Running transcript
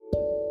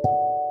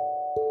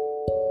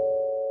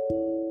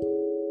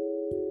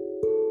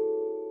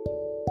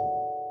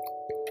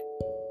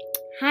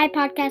Hi,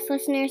 podcast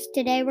listeners.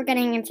 Today we're going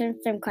to answer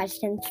some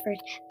questions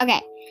first.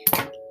 Okay.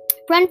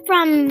 Two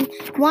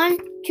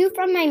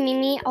from my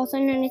Mimi, also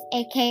known as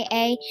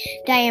AKA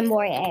Diane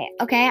Boye.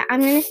 Okay,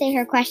 I'm going to say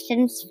her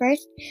questions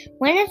first.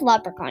 When is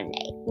Leprechaun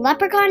Day?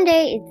 Leprechaun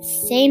Day is the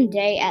same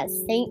day as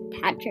St.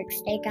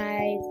 Patrick's Day,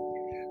 guys.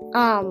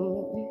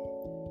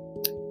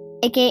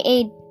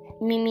 AKA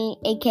Mimi,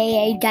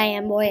 AKA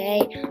Diane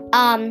Boye.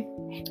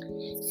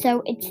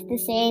 So it's the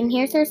same.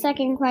 Here's her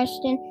second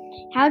question.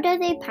 How does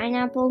a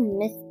pineapple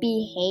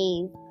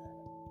misbehave?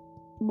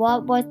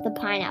 What was the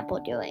pineapple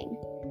doing?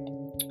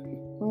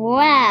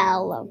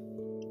 Well,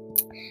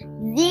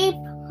 the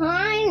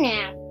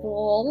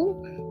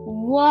pineapple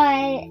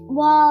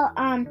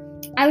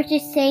I was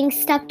just saying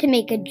stuff to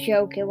make a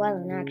joke. It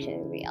wasn't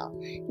actually real.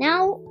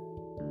 Now,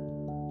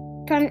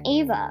 from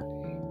Ava,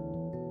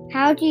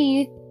 how do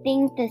you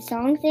think the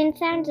songs and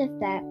sound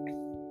effects?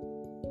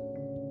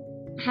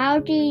 How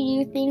do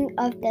you think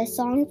of the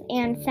songs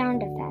and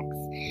sound effects?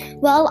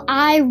 Well,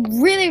 I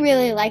really,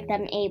 really like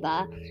them,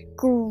 Ava.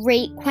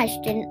 Great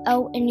question.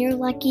 Oh, and you're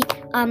lucky.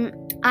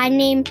 I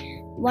named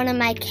one of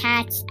my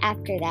cats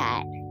after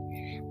that.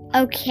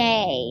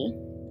 Okay.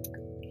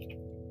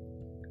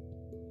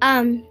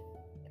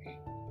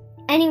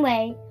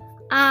 Anyway,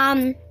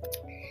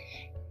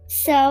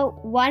 so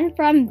one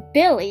from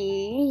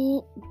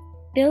Billy.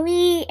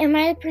 Billy, am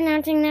I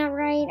pronouncing that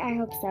right? I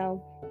hope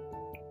so.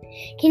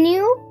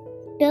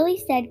 Billy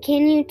said,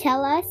 can you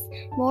tell us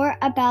more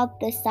about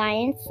the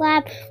science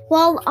lab?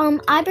 Well,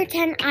 I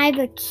pretend I have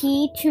a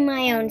key to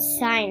my own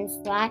science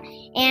lab,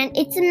 and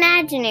it's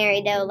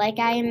imaginary though. Like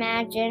I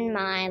imagine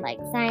my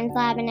science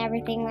lab and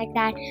everything like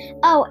that.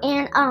 Oh,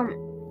 and I'm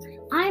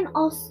a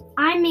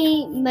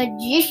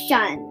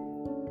magician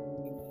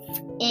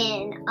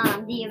in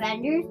the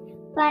Avengers.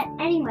 But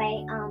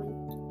anyway,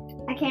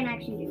 I can't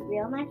actually do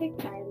real magic,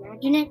 but I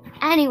imagine it.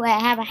 Anyway, I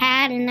have a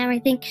hat and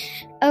everything.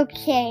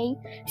 Okay,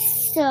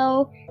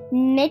 so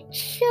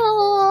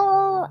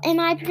Mitchell, am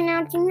I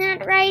pronouncing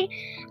that right?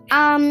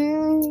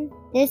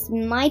 This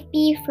might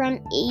be from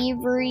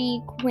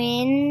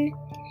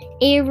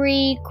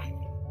Avery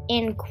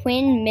and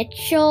Quinn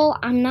Mitchell.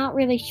 I'm not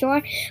really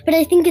sure, but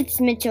I think it's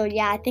Mitchell.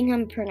 Yeah, I think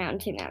I'm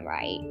pronouncing that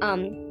right.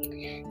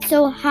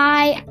 So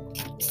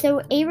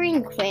Avery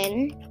and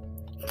Quinn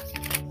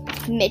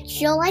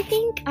Mitchell, I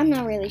think. I'm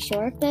not really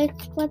sure if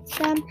that's what's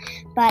them,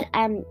 but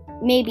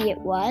maybe it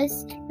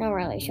was. Not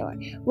really sure.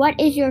 What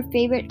is your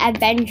favorite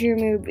Avenger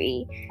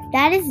movie?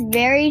 That is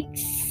very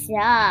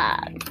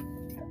sad.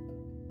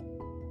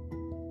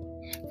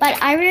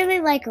 But I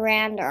really like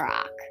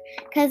Ragnarok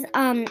because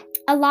I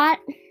like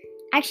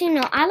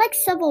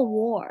Civil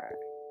War.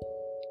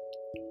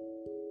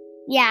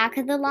 Yeah,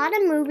 because a lot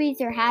of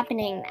movies are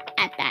happening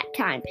at that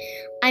time.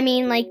 I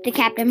mean, like the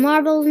Captain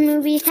Marvel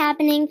movie is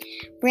happening,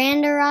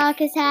 Ragnarok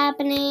is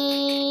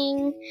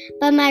happening,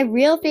 but my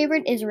real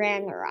favorite is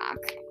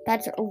Ragnarok.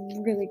 That's a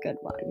really good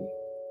one.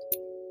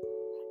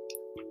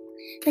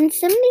 And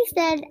somebody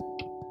said,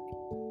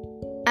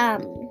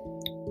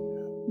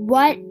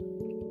 what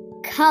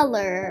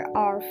color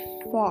are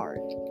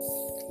farts?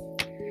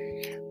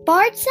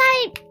 Farts,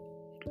 I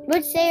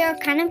would say, are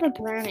kind of a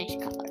brownish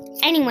color.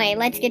 Anyway,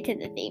 let's get to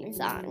the theme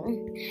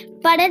song.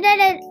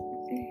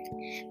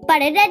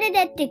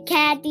 The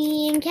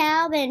Catty and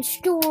Calvin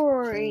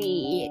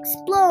story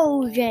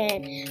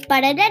explosion.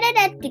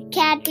 The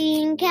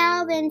Catty and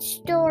Calvin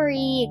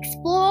story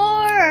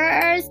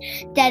explorers.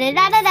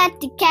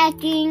 The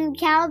Catty and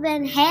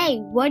Calvin. Hey,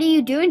 what are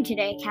you doing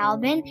today,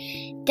 Calvin?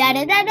 Yeah.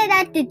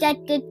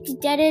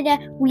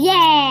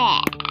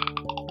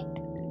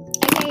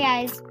 Okay,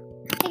 guys.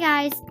 Hey,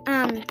 guys.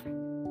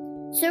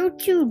 So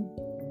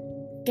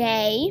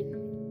today,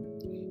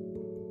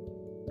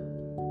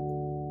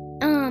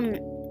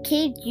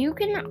 kids, you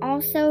can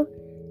also,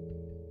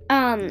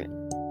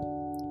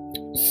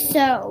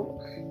 so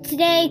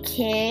today,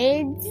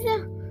 kids,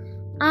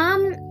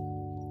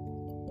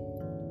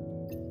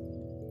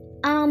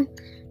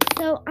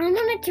 so I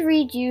wanted to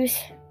read you,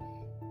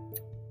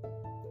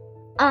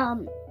 a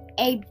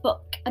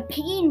book, a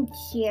Piggy and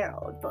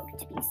Gerald book,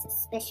 to be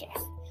specific.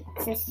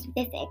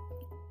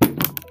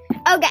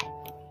 Okay.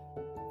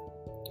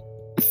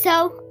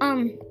 So,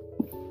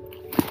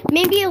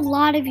 maybe a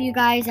lot of you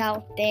guys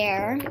out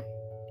there,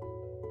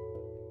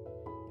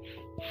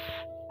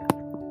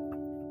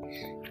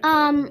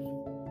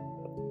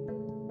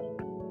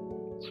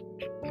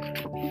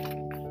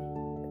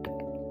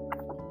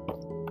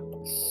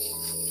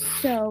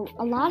 so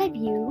a lot of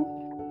you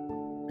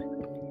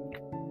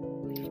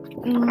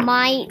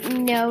might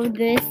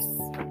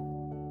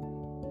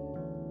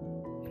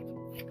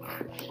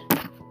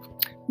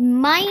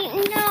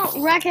not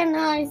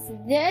recognize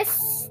this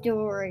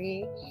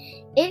story.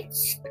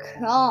 It's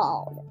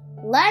called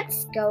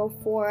Let's Go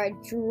for a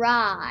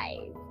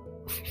Drive.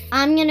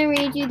 I'm going to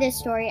read you this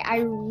story. I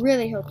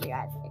really hope you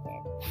guys like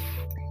it.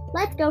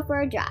 Let's go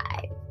for a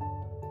drive.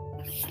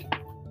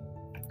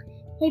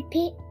 Hey,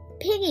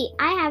 Piggy,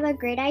 I have a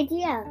great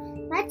idea.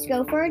 Let's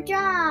go for a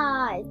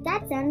drive.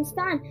 That sounds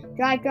fun.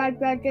 Drive.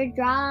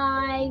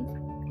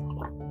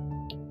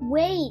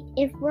 Wait,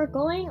 if we're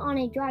going on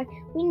a drive,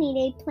 we need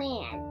a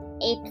plan.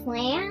 A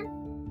plan?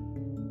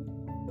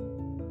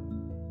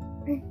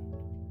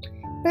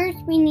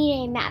 First, we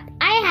need a map.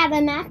 I have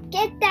a map.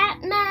 Get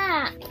that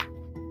map.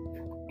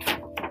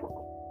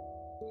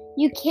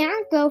 You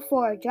can't go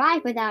for a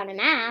drive without a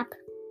map.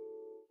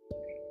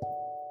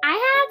 I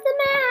have the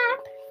map.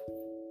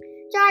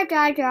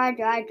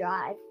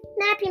 Drive.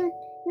 Mappy,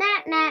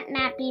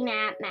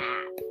 map.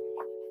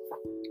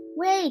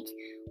 Wait,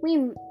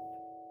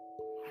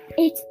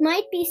 it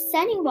might be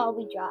setting while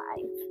we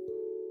drive.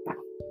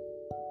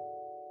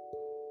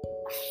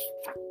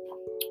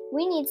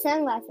 We need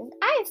sunglasses.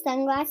 I have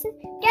sunglasses.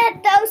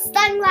 Get those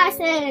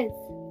sunglasses!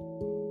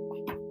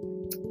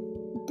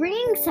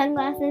 Bringing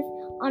sunglasses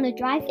on a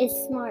drive is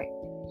smart.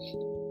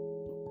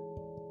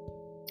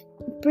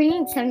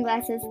 Bringing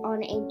sunglasses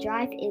on a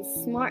drive is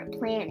smart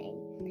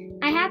planning.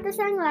 I have the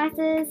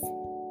sunglasses.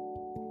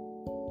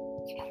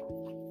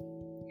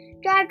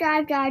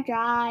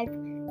 Drive.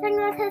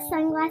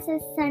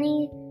 Sunglasses,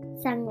 sunny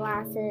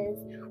sunglasses.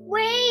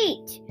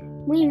 Wait!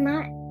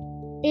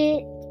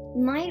 It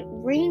might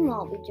rain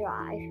while we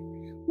drive.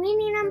 We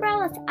need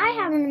umbrellas. I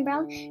have an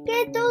umbrella.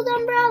 Get those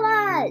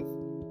umbrellas!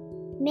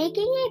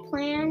 Making a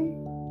plan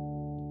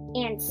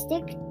and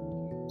stick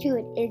to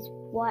it is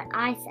what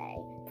I say.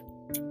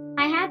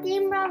 I have the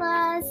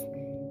umbrellas.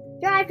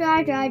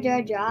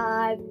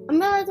 Drive.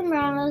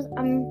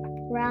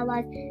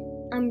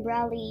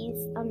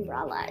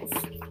 Umbrellas.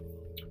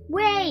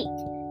 Wait!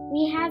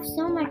 We have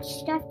so much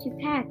stuff to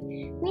pack.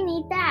 We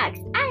need bags.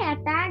 I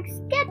have bags.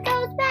 Get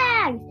those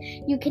bags!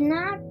 You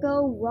cannot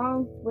go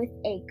wrong with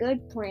a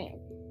good plan.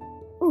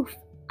 Oof!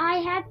 I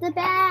have the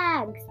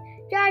bags.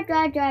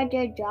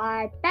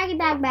 Drive. Baggy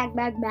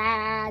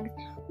bags.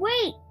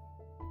 Wait!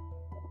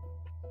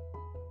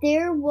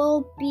 There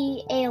will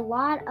be a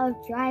lot of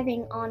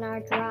driving on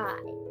our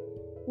drive.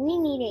 We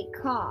need a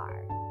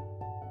car.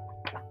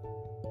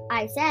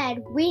 I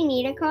said we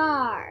need a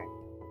car.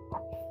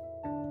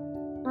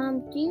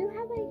 Do you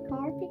have a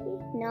car, Piggy?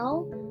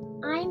 No,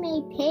 I'm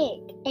a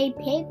pig. A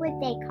pig with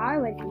a car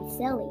would be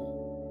silly.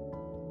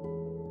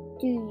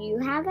 Do you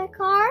have a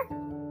car?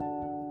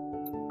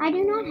 I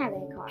do not have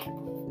a car.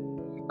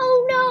 Oh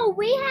no,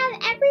 we have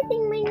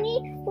everything we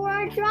need for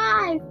our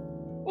drive,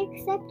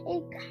 except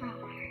a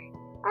car.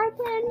 Our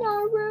plans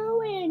are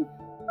ruined.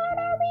 What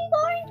are we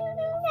going to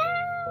do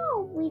now?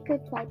 We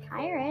could play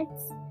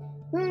pirates.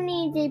 Who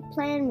needs a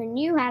plan when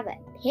you have a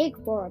pig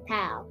for a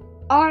pal?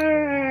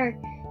 Arr!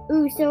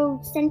 Ooh, so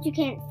since you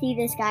can't see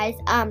this, guys,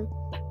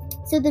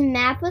 so the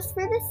map was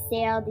for the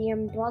sail, the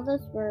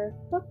umbrellas were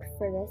hooked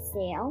for the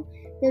sail,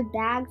 the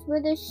bags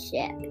were the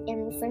ship,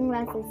 and the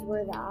sunglasses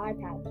were the eye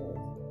patches.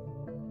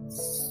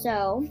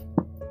 So,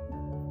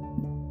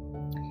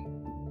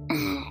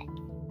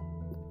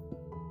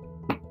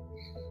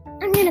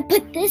 I'm gonna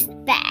put this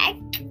back.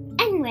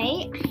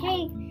 Anyway,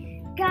 hey,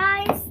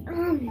 guys,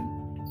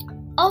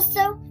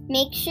 also,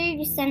 make sure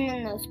to send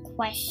them those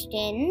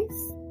questions,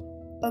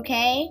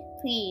 okay?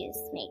 Please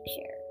make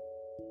sure.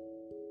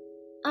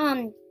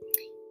 And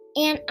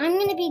I'm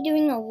going to be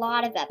doing a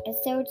lot of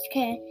episodes,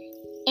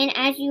 and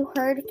as you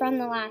heard from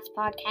the last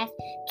podcast,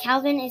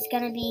 Calvin is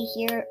going to be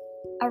here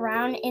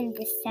around in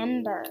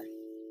December,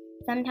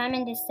 sometime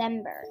in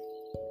December.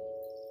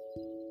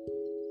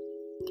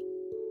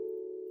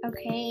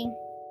 Okay,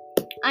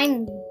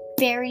 I'm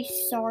very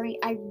sorry.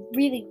 I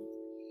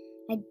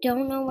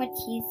don't know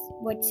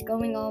what's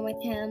going on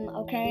with him,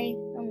 okay?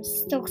 I'm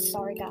still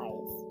sorry,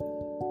 guys.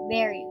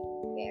 Very,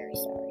 very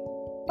sorry.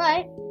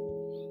 But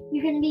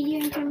you're gonna be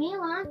hearing from me a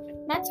lot.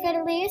 That's good,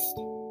 at least.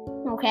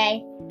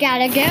 Okay,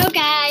 gotta go,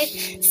 guys.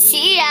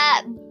 See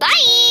ya.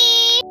 Bye.